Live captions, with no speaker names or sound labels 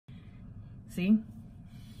See?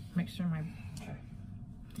 Make sure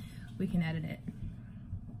we can edit it.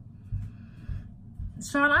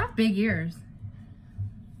 Sean, I have big ears.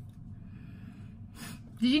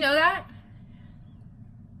 Did you know that?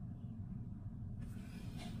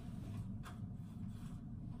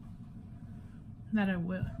 That I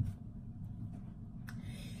will.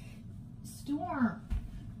 Storm.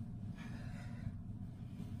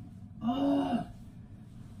 Oh.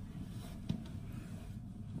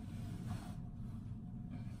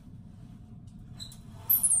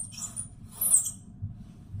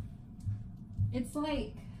 It's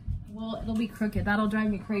like, well, it'll be crooked. That'll drive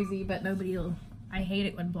me crazy, but nobody'll. I hate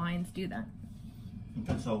it when blinds do that.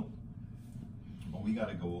 Okay, so well, we got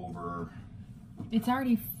to go over. It's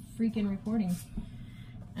already freaking recording,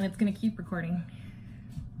 and it's gonna keep recording.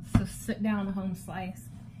 So sit down, home slice.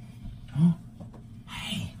 Oh,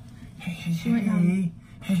 hey, She went down.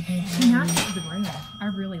 She matches the room. I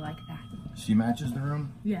really like that. She matches the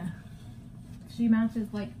room? Yeah. She matches,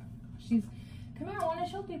 like, she's, come here, I want to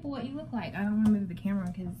show people what you look like. I don't want to move the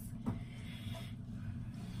camera because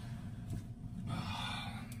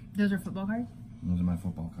those are football cards? Those are my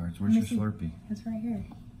football cards. Where's your Slurpee? It's right here.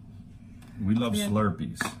 We love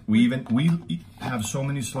Slurpees. We have so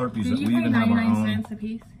many Slurpees that we even have our own. 99 cents a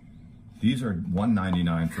piece? These are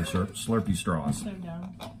 $1.99 for Slurpee straws. So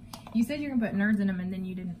dumb. You said you were going to put nerds in them and then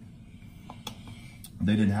you didn't.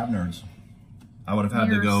 They didn't have nerds. I would have had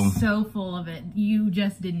to go. You're so full of it. You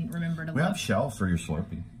just didn't remember to look. We have shelves for your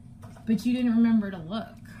Slurpee. But you didn't remember to look.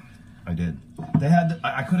 I did. They had.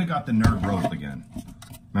 I could have got the nerd rope again.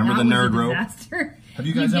 Remember the nerd rope? Disaster. Have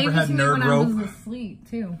you guys ever had nerd rope? I was asleep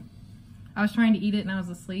too. I was trying to eat it and I was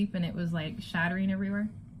asleep and it was like shattering everywhere.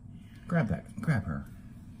 Grab that. Grab her.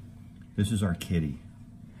 This is our kitty.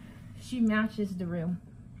 She matches the room.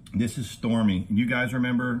 This is Stormy. You guys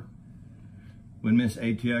remember when Miss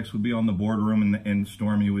ATX would be on the boardroom and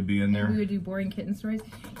Stormy would be in there? And we would do boring kitten stories.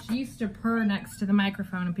 She used to purr next to the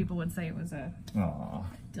microphone and people would say it was a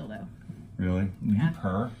dildo. Really? Yeah. You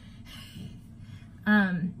purr?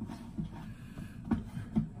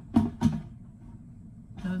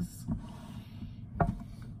 Those.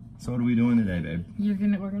 So what are we doing today, babe?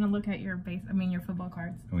 We're gonna look at your your football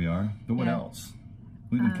cards. We are? But what else?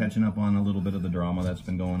 We've been catching up on a little bit of the drama that's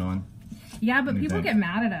been going on. Yeah, but people get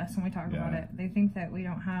mad at us when we talk about it. They think that we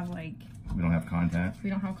don't have we don't have content.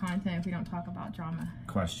 We don't have content if we don't talk about drama.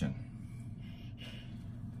 Question.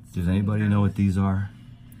 Does anybody know what these are?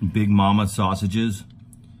 Big Mama sausages?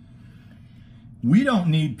 We don't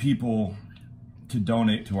need people to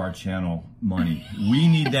donate to our channel money. We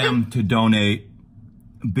need them to donate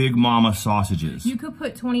Big Mama sausages. You could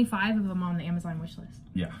put 25 of them on the Amazon wish list.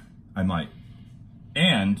 Yeah, I might.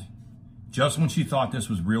 And just when she thought this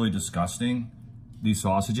was really disgusting, these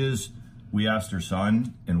sausages, we asked her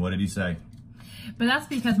son, and what did he say? But that's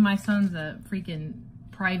because my son's a freaking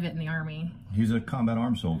private in the Army. He's a combat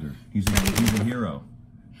arms soldier. He's a hero.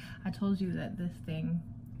 I told you that this thing.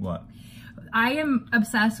 What? I am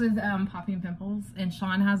obsessed with popping pimples, and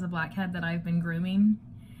Sean has a blackhead that I've been grooming.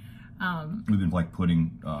 We've been like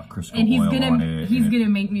putting Crisco oil on it. He's gonna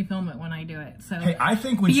make me film it when I do it. So hey, I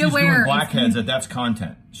think when she's doing blackheads, that's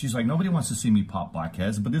content. She's like, nobody wants to see me pop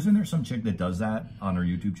blackheads, but isn't there some chick that does that on her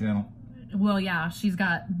YouTube channel? Well, yeah, she's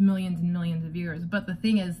got millions and millions of viewers. But the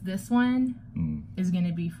thing is, this one is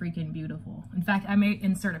gonna be freaking beautiful. In fact, I may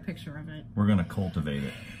insert a picture of it. We're gonna cultivate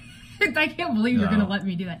it. I can't believe you're gonna let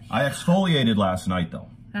me do that. I exfoliated last night though.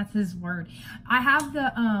 That's his word. I have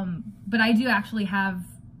the but I do actually have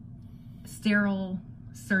sterile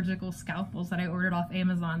surgical scalpels that I ordered off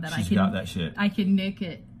Amazon that She's got that shit. I can nick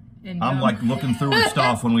it. And I'm like looking through her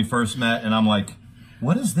stuff when we first met, and I'm like,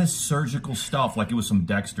 what is this surgical stuff? Like it was some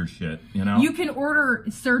Dexter shit, you know? You can order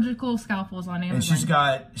surgical scalpels on Amazon.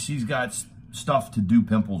 And she's got stuff to do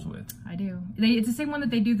pimples with. I do. It's the same one that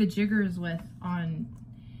they do the jiggers with on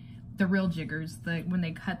the real jiggers. When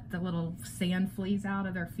they cut the little sand fleas out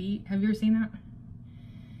of their feet. Have you ever seen that?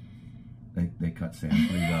 They cut sand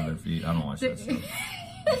fleas out of their feet. I don't watch that stuff.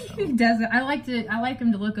 He doesn't. I like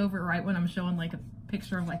him to look over it right when I'm showing like a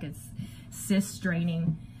picture of like a cyst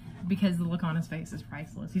draining, because the look on his face is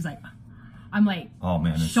priceless. He's like, I'm like, oh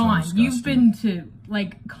man, Sean, so you've been to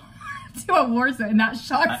like to a war zone, and that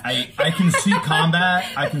shocks me. I can see combat.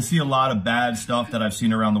 I can see a lot of bad stuff that I've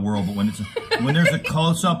seen around the world, but when there's a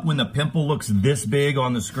close up, when the pimple looks this big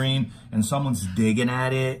on the screen and someone's digging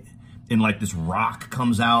at it, and like this rock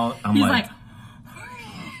comes out, I'm like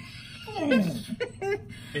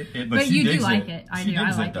but you do like it. I do.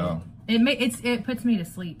 I like it. It puts me to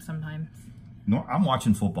sleep sometimes. No, I'm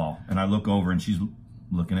watching football and I look over and she's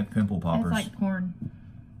looking at pimple poppers. It's like porn.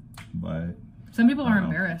 But Some people are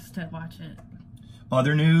embarrassed to watch it.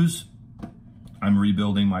 Other news, I'm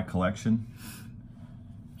rebuilding my collection.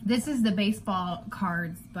 This is the baseball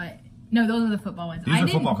cards, but no, those are the football ones. These are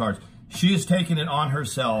football cards. She has taken it on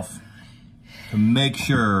herself to make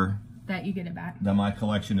sure that you get it back. That my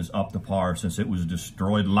collection is up to par since it was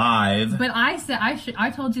destroyed live. But I said I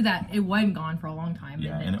told you that it wasn't gone for a long time.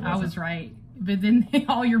 Yeah, and I was right. But then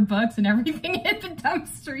all your books and everything hit the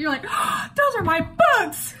dumpster. You're like, oh, those are my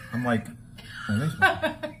books. I'm like,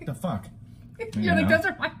 what the fuck? You're like, those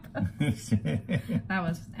are my books. That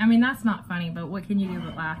was, I mean, that's not funny, but what can you do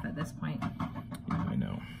but laugh at this point? I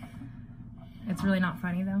know. It's really not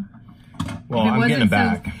funny, though. Well, I'm getting it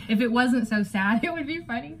back. If it wasn't so sad, it would be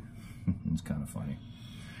funny. It's kind of funny.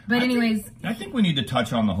 But anyways. I think we need to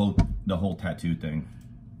touch on the whole tattoo thing.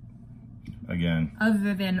 Again.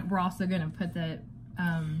 Other than we're also going to put the...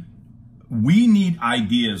 we need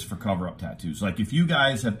ideas for cover-up tattoos. Like, if you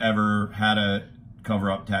guys have ever had a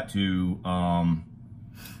cover-up tattoo, ours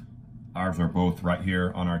are both right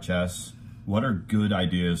here on our chests. What are good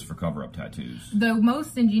ideas for cover-up tattoos? The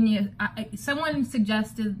most ingenious... someone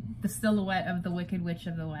suggested the silhouette of the Wicked Witch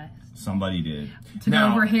of the West. Somebody did. To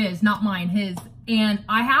go over his, not mine, his. And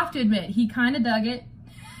I have to admit, he kind of dug it.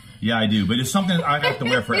 Yeah, I do. But it's something I have to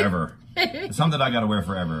wear forever. It's something I got to wear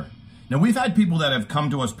forever. Now, we've had people that have come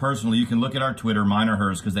to us personally. You can look at our Twitter, mine or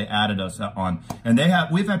hers, because they added us on. And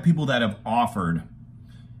we've had people that have offered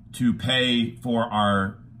to pay for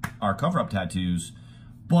our cover-up tattoos,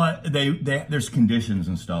 but there's conditions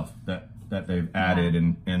and stuff that they've added.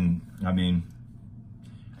 And I mean,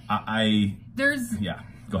 yeah,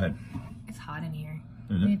 go ahead. It's hot in here.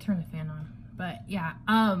 I need to turn the fan on. But yeah,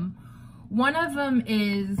 one of them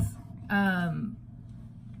is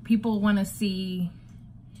people want to see,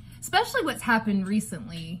 especially what's happened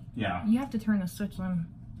recently. Yeah. You have to turn the switch on.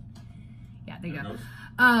 Yeah, there you go.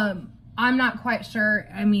 I'm not quite sure.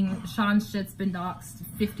 I mean, Sean's shit's been doxxed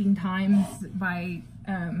 15 times by,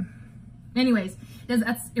 anyways,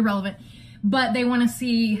 that's irrelevant. But they want to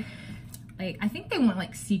see, like, I think they want,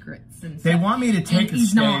 like, secrets and stuff. They want me to take a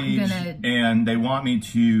stage, and they want me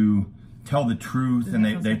to tell the truth, and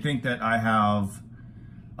they think that I have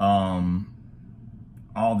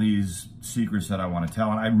all these secrets that I want to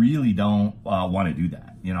tell, and I really don't want to do that.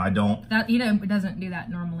 You know, I don't. It doesn't do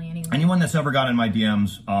that normally anyway. Anyone that's ever got in my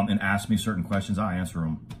DMs and asked me certain questions, I answer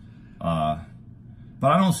them.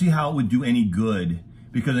 But I don't see how it would do any good,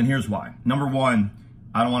 because, and here's why. Number one,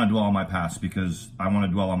 I don't want to dwell on my past, because I want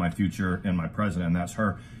to dwell on my future and my present, and that's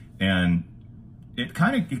her. And it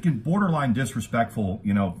can borderline disrespectful,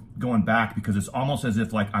 you know, going back, because it's almost as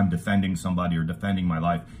if like I'm defending somebody or defending my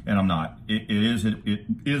life, and I'm not. It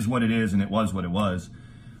is what it is, and it was what it was.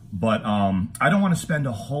 But I don't want to spend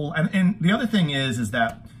a whole, and the other thing is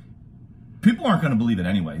that people aren't going to believe it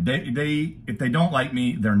anyway. If they don't like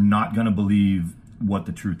me, they're not going to believe what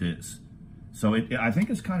the truth is. So I think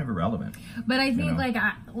it's kind of irrelevant. But I think, you know?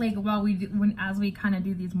 As we kind of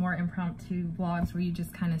do these more impromptu vlogs where you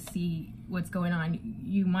just kind of see what's going on,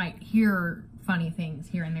 you might hear funny things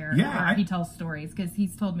here and there. Yeah, or he tells stories, because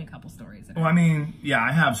he's told me a couple stories. Well, I mean, yeah,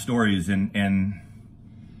 I have stories, and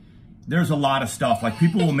there's a lot of stuff. Like,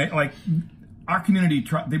 people will make, like, our community,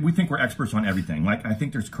 we think we're experts on everything. Like, I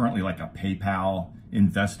think there's currently like a PayPal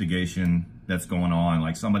investigation that's going on.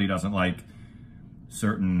 Like, somebody doesn't like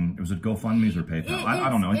certain, was it GoFundMe's or PayPal? I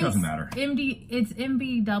don't know. It doesn't matter. It's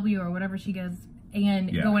MBW or whatever she goes,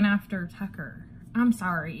 and going after Tucker. I'm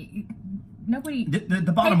sorry. Nobody.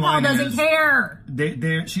 The bottom line doesn't is care.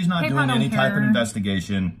 She's not PayPal doing any type of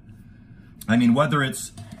investigation. I mean, whether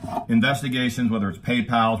it's investigations, whether it's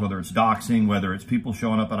PayPal's, whether it's doxing, whether it's people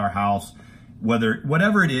showing up at our house,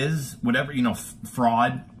 whatever it is, you know,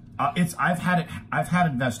 fraud. I've had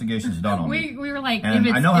investigations done on me. We were like, and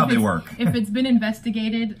I know how they work. If it's been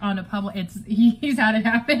investigated on a public, he's had it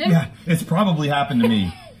happen. Yeah, it's probably happened to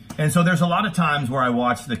me. And so there's a lot of times where I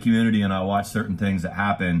watch the community and I watch certain things that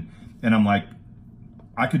happen, and I'm like,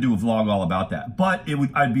 I could do a vlog all about that. But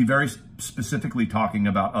I'd be very specifically talking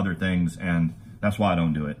about other things, and that's why I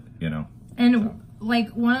don't do it, you know. And like,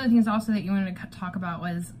 one of the things also that you wanted to talk about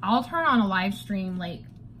was, I'll turn on a live stream, like,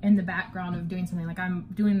 in the background of doing something. Like, I'm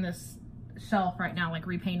doing this shelf right now, like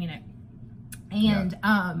repainting it. And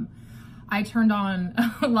I turned on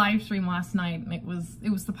a live stream last night, and it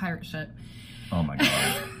was the pirate ship. Oh my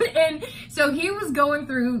God. And so he was going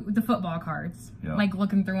through the football cards, like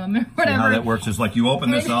looking through them or whatever. See how that works is, like, you open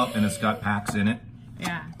this up and it's got packs in it.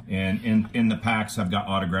 Yeah. And in the packs I've got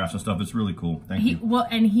autographs and stuff. It's really cool. Thank you. Well,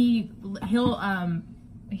 and he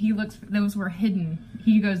looks, those were hidden.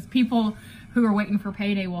 He goes, people who are waiting for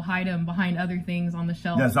payday will hide them behind other things on the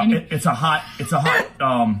shelf. It's a hot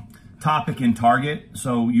topic in Target.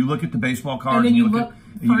 So you look at the baseball cards and you look at,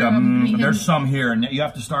 you go, there's some here, and you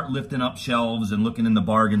have to start lifting up shelves and looking in the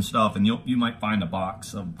bargain stuff, and you might find a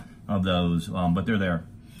box of those, but they're there.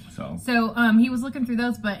 So he was looking through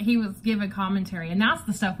those, but he was giving commentary, and that's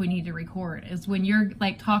the stuff we need to record, is when you're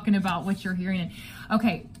like talking about what you're hearing.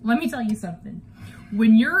 Okay, let me tell you something.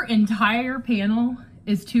 When your entire panel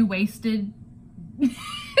is too wasted,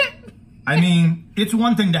 I mean, it's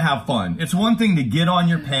one thing to have fun. It's one thing to get on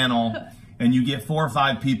your panel and you get 4 or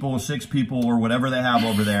 5 people, 6 people, or whatever they have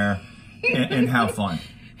over there, and have fun.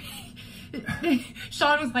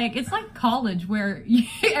 Sean was like, it's like college where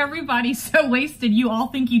everybody's so wasted you all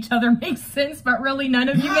think each other makes sense, but really none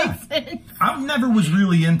of you make sense. I never was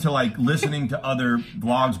really into like listening to other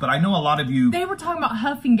vlogs, but I know a lot of you... They were talking about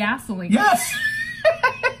huffing gasoline. Yes!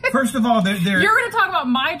 First of all, they're... You're going to talk about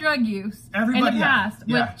my drug use in the past,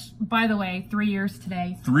 yeah. Which, by the way, 3 years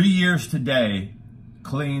today. 3 years today,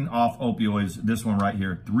 clean off opioids. This one right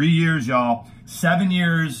here. 3 years, y'all. 7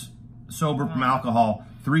 years sober from alcohol.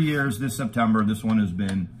 3 years this September. This one has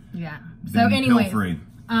been So anyway, pill-free.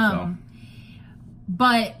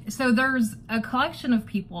 But so there's a collection of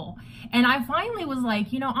people, and I finally was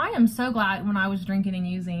like, you know, I am so glad when I was drinking and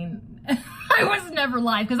using, I was never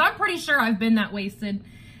live, because I'm pretty sure I've been that wasted.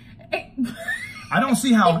 I don't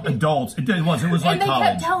see how adults. It was like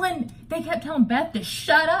and college. They kept telling Beth to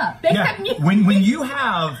shut up. When you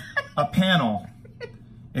have a panel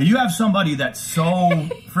and you have somebody that's so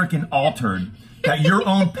freaking altered that your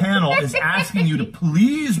own panel is asking you to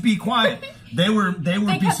please be quiet. They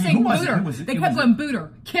kept saying boot her. They kept going boot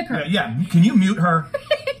her, kick her. Yeah, can you mute her?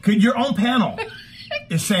 Your own panel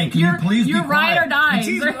is saying, can you please be quiet? You're right or die. And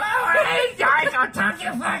she's don't touch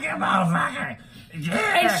your fucking motherfucker.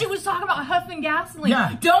 Yeah. And she was talking about huffing gasoline.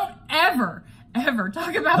 Yeah. Don't ever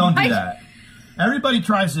talk about Don't do that. Everybody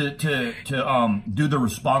tries to do the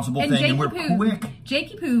responsible thing, and we're quick.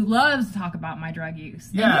 Jakey Poo loves to talk about my drug use.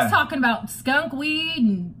 Yeah. And he's talking about skunk weed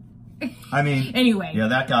and... I mean... Anyway. Yeah,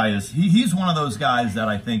 that guy is... He's one of those guys that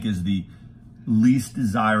I think is the least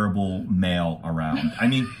desirable male around. I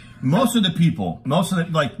mean, most of the people,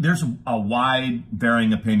 like, there's a wide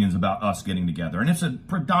varying opinions about us getting together, and it's a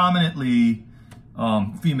predominantly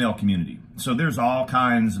female community. So there's all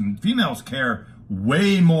kinds, and females care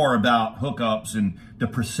way more about hookups and the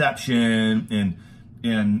perception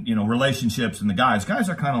and you know, relationships, and the guys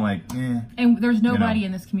are kind of like, eh. And there's nobody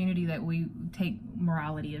in this community that we take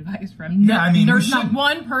morality advice from. Yeah, I mean, there's not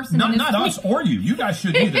one person. Not us or you. You guys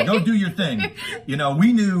should either. Go do your thing. You know,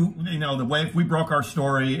 we knew, you know, the way if we broke our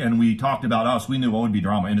story and we talked about us, we knew what would be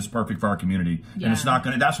drama, and it's perfect for our community. Yeah. And it's not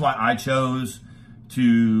gonna. That's why I chose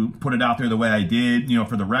to put it out there the way I did. You know,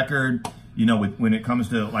 for the record. You know, when it comes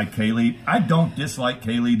to, like, Kaylee, I don't dislike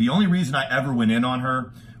Kaylee. The only reason I ever went in on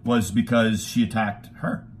her was because she attacked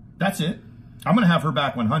her. That's it. I'm going to have her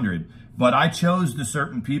back 100. But I chose the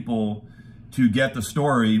certain people to get the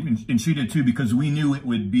story, and she did too, because we knew it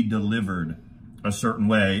would be delivered a certain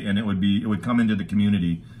way, and it would come into the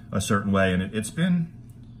community a certain way. And it's been,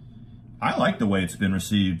 I like the way it's been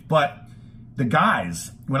received. But the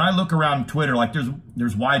guys, when I look around Twitter, like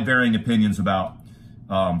there's wide varying opinions about,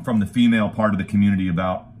 from the female part of the community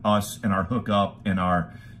about us and our hookup and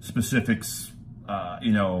our specifics,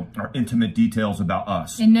 you know, our intimate details about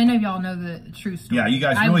us. And none of y'all know the true story. Yeah, you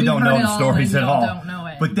guys really don't know the stories at all. Don't know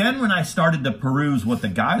it. But then when I started to peruse what the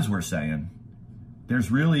guys were saying,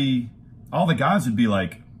 there's really, all the guys would be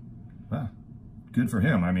like, well, good for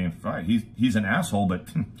him. I mean, he's an asshole, but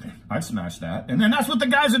I'd smash that. And then that's what the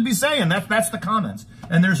guys would be saying. That's the comments.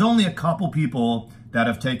 And there's only a couple people that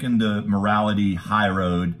have taken the morality high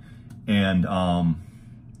road, and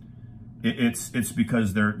it's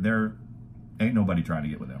because there ain't nobody trying to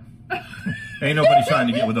get with them. Ain't nobody trying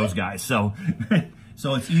to get with those guys. So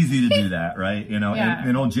it's easy to do that, right? You know, yeah.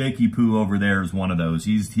 and old Jakey Poo over there is one of those.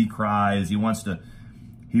 He cries. He wants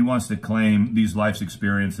to claim these life's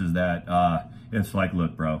experiences that it's like,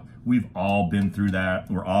 look, bro, we've all been through that.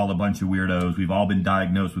 We're all a bunch of weirdos. We've all been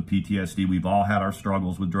diagnosed with PTSD. We've all had our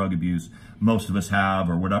struggles with drug abuse. Most of us have,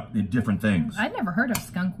 or different things. I'd never heard of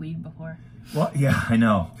skunk weed before. Well, yeah, I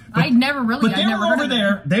know. But,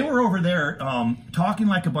 They were over there talking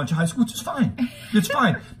like a bunch of high school, which is fine. It's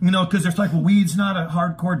fine. You know, because it's like, well, weed's not a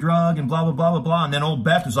hardcore drug and blah, blah, blah, blah, blah. And then old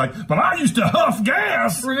Beth is like, but I used to huff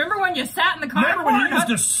gas. Remember when you sat in the carport? Remember when you used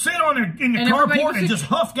to sit in the carport and just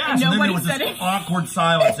huff gas? And then there was this awkward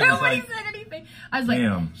silence. Nobody said anything. I was like,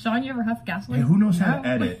 Sean, you ever huff gasoline? Hey, who knows how to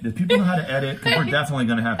edit? Do people know how to edit? Because we're definitely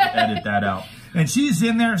going to have to edit that out. And she's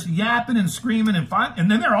in there yapping and screaming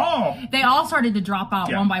and then they all started to drop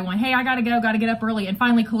out one by one. Hey, I gotta go, gotta get up early. And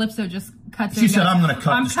finally Calypso just cuts in. She said, I'm gonna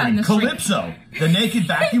cut the string. Calypso, the naked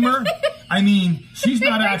vacuumer. I mean, she's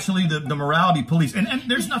not actually the morality police. And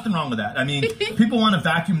there's nothing wrong with that. I mean, people want to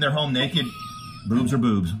vacuum their home naked. Boobs are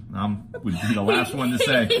boobs. Would be the last one to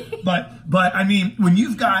say. But I mean, when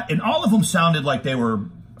you've got, and all of them sounded like they were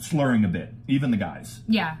slurring a bit, even the guys.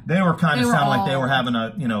 Yeah. They were kind of sound like they were having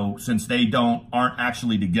a, you know, since they aren't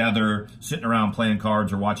actually together, sitting around playing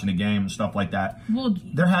cards or watching a game and stuff like that. Well,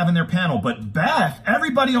 they're having their panel. But Beth,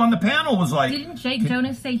 everybody on the panel was like. Didn't Jake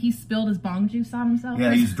Jonas say he spilled his bong juice on himself?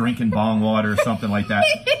 Yeah, he's drinking bong water or something like that.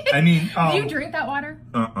 I mean. Do you drink that water?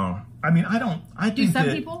 I mean, Do some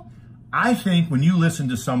people? I think when you listen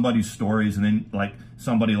to somebody's stories and then like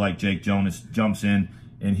somebody like Jake Jonas jumps in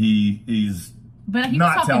and he's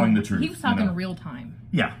not telling the truth. He was talking real time.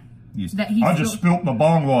 Yeah. I just spilt my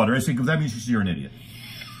bong water. I said, because that means you're an idiot.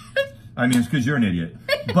 I mean, it's because you're an idiot.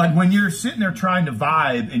 But when you're sitting there trying to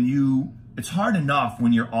vibe and it's hard enough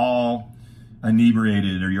when you're all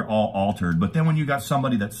inebriated or you're all altered. But then when you got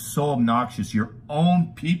somebody that's so obnoxious, your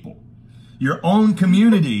own people, your own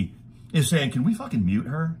community is saying, can we fucking mute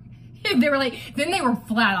her? They were like, then they were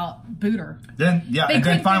flat out boot her. Then, yeah. They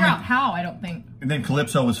couldn't figure out how, I don't think. And then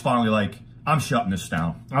Calypso was finally like, I'm shutting this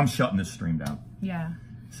down. I'm shutting this stream down. Yeah.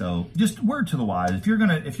 So just word to the wise. If you're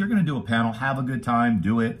gonna do a panel, have a good time,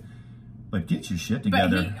 do it. But get your shit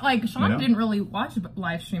together. But Sean didn't really watch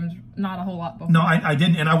live streams, not a whole lot before. No, I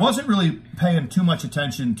didn't, and I wasn't really paying too much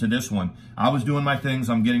attention to this one. I was doing my things.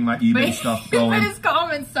 I'm getting my eBay stuff going. But his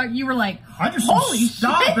comments you were like, I just holy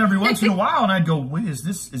stop shit. Every once in a while, and I'd go, wait, is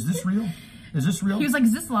this real? Is this real? He was like,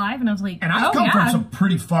 is this live? And I was like, and I've come from some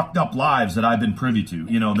pretty fucked up lives that I've been privy to.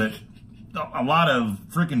 You know, that a lot of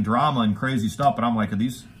freaking drama and crazy stuff. But I'm like,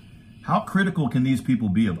 how critical can these people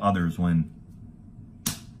be of others when,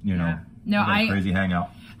 you know? No, crazy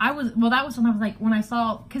hangout. That was when I was like, when I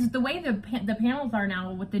saw, because the way the panels are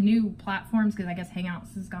now with the new platforms, because I guess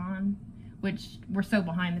Hangouts is gone, which we're so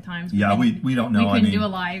behind the times. Yeah, we don't know. We couldn't do a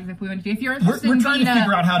live if we wanted to. If you're interested, we're trying to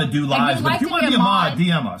figure out how to do lives. But if you want to be a mod,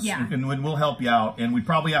 DM us, yeah. and we'll help you out. And we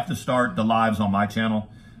probably have to start the lives on my channel.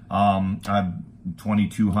 I have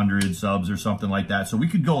 2,200 subs or something like that, so we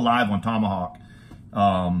could go live on Tomahawk,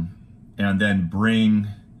 and then bring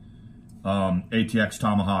ATX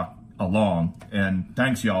Tomahawk along. And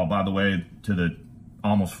thanks y'all, by the way, to the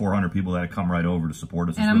almost 400 people that have come right over to support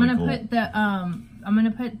us. And I'm gonna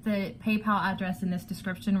put the PayPal address in this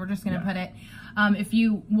description. We're just gonna put it. If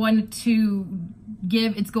you want to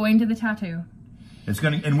give, it's going to the tattoo. It's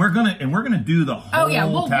gonna, and we're gonna do the whole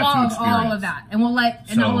we'll tattoo vlog experience. all of that, and we'll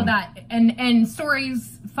all of that, and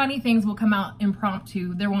stories, funny things will come out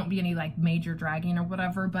impromptu. There won't be any like major dragging or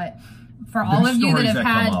whatever, but for all of you that have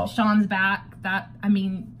had Sean's back,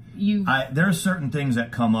 there are certain things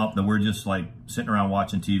that come up that we're just like sitting around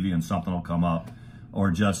watching TV and something will come up,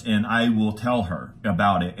 and I will tell her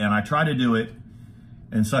about it, and I try to do it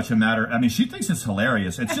in such a matter. I mean, she thinks it's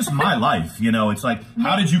hilarious. It's just my life, you know. It's like,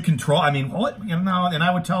 how did you control? I mean, what, you know? And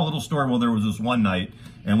I would tell a little story. Well, there was this one night,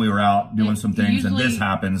 and we were out doing some things, and this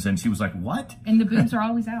happens, and she was like, "What?" And the boobs are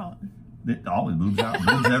always out. Always boobs out,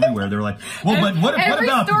 boobs everywhere. They're like, well, but what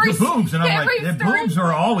about the boobs? And I'm like, the boobs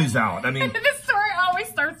are always out. I mean, the story always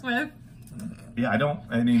starts with. Yeah,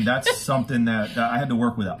 that's something that I had to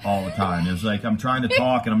work with all the time. It was like, I'm trying to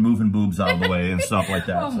talk and I'm moving boobs out of the way and stuff like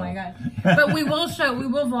that. Oh my God. But we will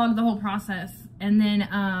vlog the whole process. And then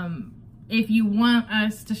if you want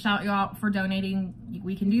us to shout you out for donating,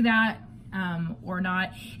 we can do that or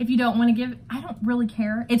not. If you don't want to give, I don't really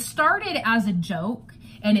care. It started as a joke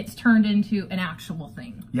and it's turned into an actual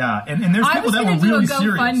thing. Yeah, and there's people that were really serious.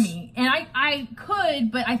 I was going to do a GoFundMe, and I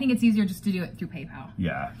could, but I think it's easier just to do it through PayPal.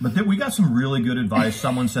 Yeah, but we got some really good advice.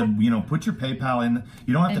 Someone said, you know, put your PayPal in.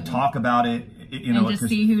 You don't have to talk about it. You know, and just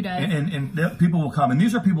see who does. And people will come, and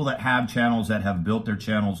these are people that have channels that have built their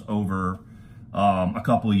channels over a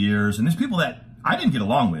couple of years, and there's people that I didn't get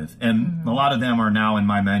along with, and a lot of them are now in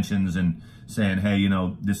my mentions and saying, hey, you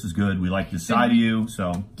know, this is good. We like this side of you.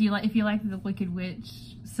 So do you like, if you like the Wicked Witch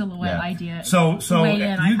silhouette idea? So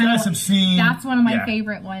you guys have seen. That's one of my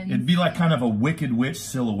favorite ones. It'd be like kind of a Wicked Witch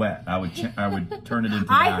silhouette. I would turn it into.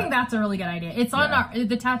 I think that's a really good idea. It's on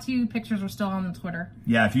the tattoo pictures are still on the Twitter.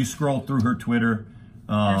 Yeah, if you scroll through her Twitter,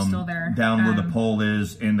 they're still there. Down where the poll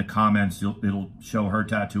is in the comments, it'll show her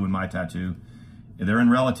tattoo and my tattoo. They're in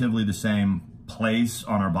relatively the same place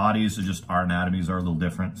on our bodies. So just our anatomies are a little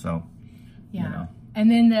different. So. Yeah. You know.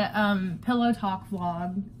 And then the Pillow Talk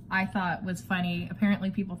vlog I thought was funny. Apparently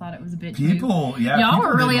people thought it was a bit Y'all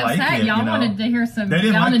were really upset. Y'all wanted to hear some they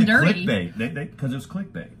didn't down like and the dirty. Clickbait. Because it was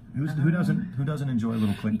clickbait. Who doesn't enjoy a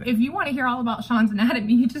little clickbait? If you want to hear all about Sean's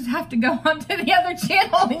anatomy, you just have to go onto the other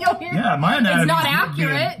channel and you'll hear. Yeah, my anatomy is not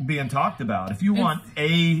accurate. Being talked about. If you want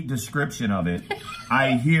a description of it,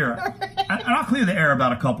 I hear, and I'll clear the air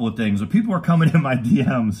about a couple of things. But people are coming in my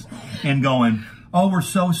DMs and going, "Oh, we're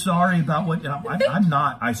so sorry about what." I'm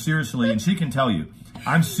not. I seriously, and she can tell you,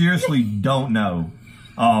 I'm seriously don't know.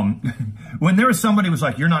 When there was somebody who was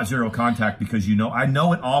like, "You're not zero contact because you know," I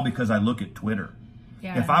know it all because I look at Twitter.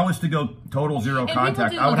 Yeah. If I was to go total zero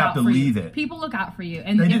contact, I would have to leave it. People look out for you.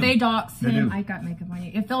 And if they dox him, I got makeup on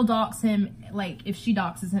you. If they'll dox him, like if she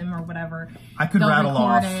doxes him or whatever, I could rattle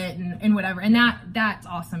off it and whatever. And that's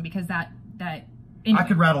awesome because that anyway. I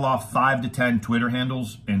could rattle off 5 to 10 Twitter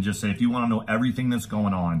handles and just say, if you want to know everything that's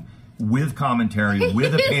going on with commentary,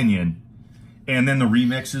 with opinion, and then the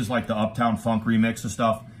remixes, like the Uptown Funk remix and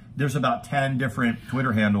stuff, there's about 10 different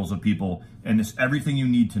Twitter handles of people, and it's everything you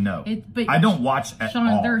need to know. I don't watch at Sean,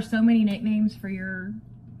 all. there are so many nicknames for your...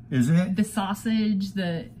 Is it? The sausage,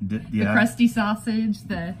 the crusty sausage,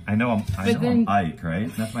 I know I'm Ike,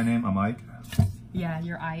 right? That's my name? I'm Ike? Yeah,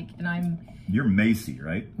 you're Ike, and I'm... You're Macy,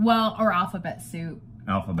 right? Well, or Alphabet Soup.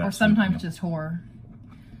 Alphabet Or sometimes just Whore.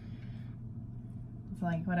 It's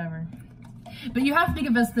like, whatever. But you have to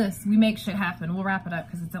give us this. We make shit happen. We'll wrap it up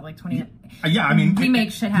because it's at like 20. Yeah, I mean, we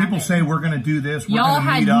make shit happen. People say we're going to do this. We're going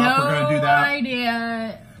to meet up. We're going to do that.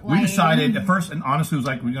 Idea. We decided at first, and honestly, it was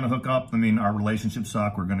like we're going to hook up. I mean, our relationship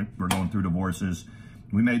sucked. We're going through divorces.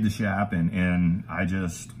 We made this shit happen, and I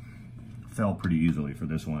just fell pretty easily for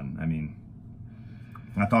this one. I mean,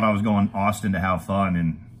 I thought I was going Austin to have fun,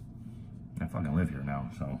 and I fucking live here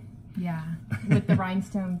now. So. Yeah, with the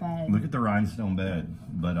rhinestone bed. Look at the rhinestone bed.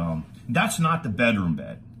 But that's not the bedroom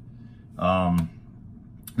bed.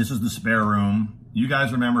 This is the spare room. You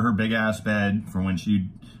guys remember her big-ass bed from when she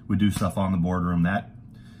would do stuff on the boardroom. That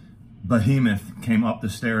behemoth came up the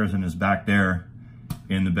stairs and is back there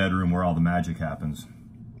in the bedroom where all the magic happens.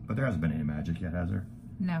 But there hasn't been any magic yet, has there?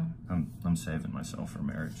 No. I'm saving myself for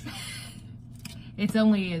marriage. It's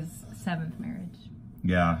only his 7th marriage.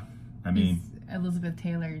 Yeah, I mean... Elizabeth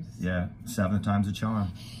Taylor's. Yeah, 7th time's a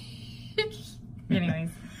charm. Anyways.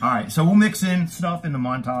 All right, so we'll mix in stuff in the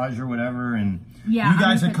montage or whatever, and you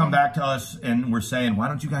guys had come back to us and were saying, why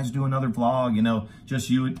don't you guys do another vlog? You know, just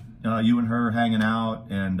you and her hanging out,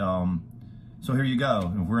 and so here you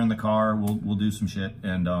go. If we're in the car, we'll do some shit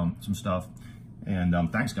and some stuff. And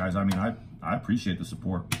thanks, guys. I mean, I appreciate the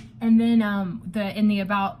support. And then I'll do it in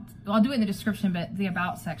the description, but the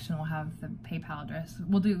about section will have the PayPal address.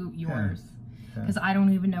 We'll do yours. Because I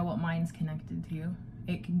don't even know what mine's connected to.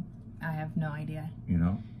 I have no idea. You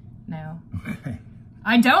know? No. Okay.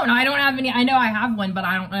 I don't have any. I know I have one, but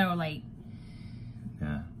I don't know, like.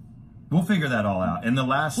 Yeah. We'll figure that all out. And the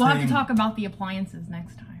last thing. We'll have to talk about the appliances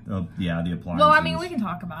next time. Yeah, the appliances. Well, I mean, we can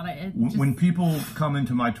talk about it. When people come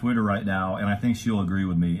into my Twitter right now, and I think she'll agree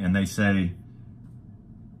with me, and they say,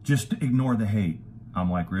 just ignore the hate. I'm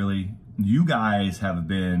like, really? You guys have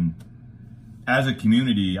been... As a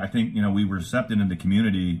community, I think, you know, we were accepted in the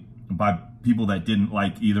community by people that didn't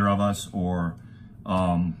like either of us, or,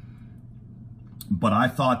 but I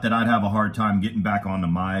thought that I'd have a hard time getting back onto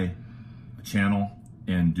my channel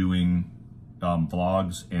and doing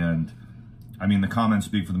vlogs, and I mean, the comments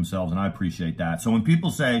speak for themselves, and I appreciate that. So when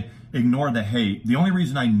people say, ignore the hate, the only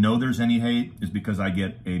reason I know there's any hate is because I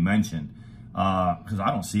get a mention, because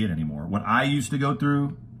I don't see it anymore. What I used to go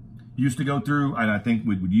through, and I think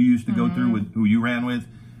what you used to go through with who you ran with,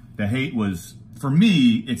 the hate was, for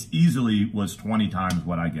me, was 20 times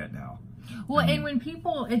what I get now. Well, and when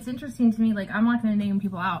people, it's interesting to me, like, I'm not going to name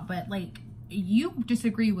people out, but like, you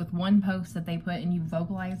disagree with one post that they put and you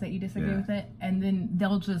vocalize that you disagree with it, and then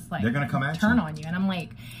they'll just like, they're going to come at turn on you. And I'm like,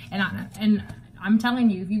 and I'm telling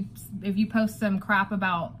you, if you post some crap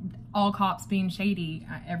about all cops being shady,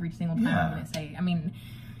 every single time I'm going to say, I mean,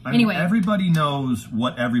 anyway, everybody knows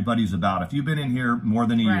what everybody's about. If you've been in here more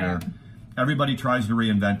than a year, everybody tries to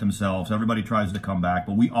reinvent themselves. Everybody tries to come back,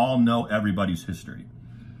 but we all know everybody's history.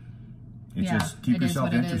 It's just keep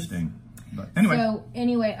yourself interesting. But anyway. So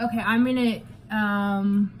anyway, okay, I'm gonna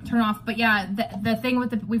turn off. But yeah, the thing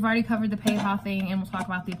with we've already covered the PayPal thing, and we'll talk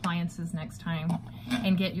about the appliances next time.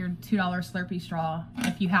 And get your $2 Slurpee straw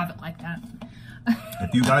if you have it like that.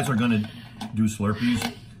 If you guys are gonna do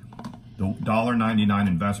Slurpees, the $1.99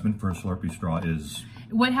 investment for a Slurpee straw is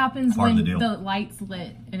what happens when the light's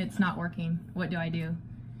lit and it's not working? What do I do?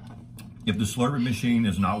 If the Slurpee machine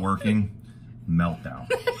is not working, meltdown.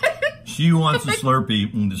 She wants a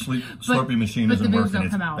Slurpee when the Slurpee machine isn't working.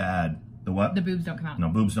 It's bad. The what? The boobs don't come out. No,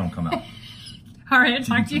 boobs don't come out. All right,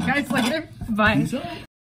 talk to you guys later. Bye.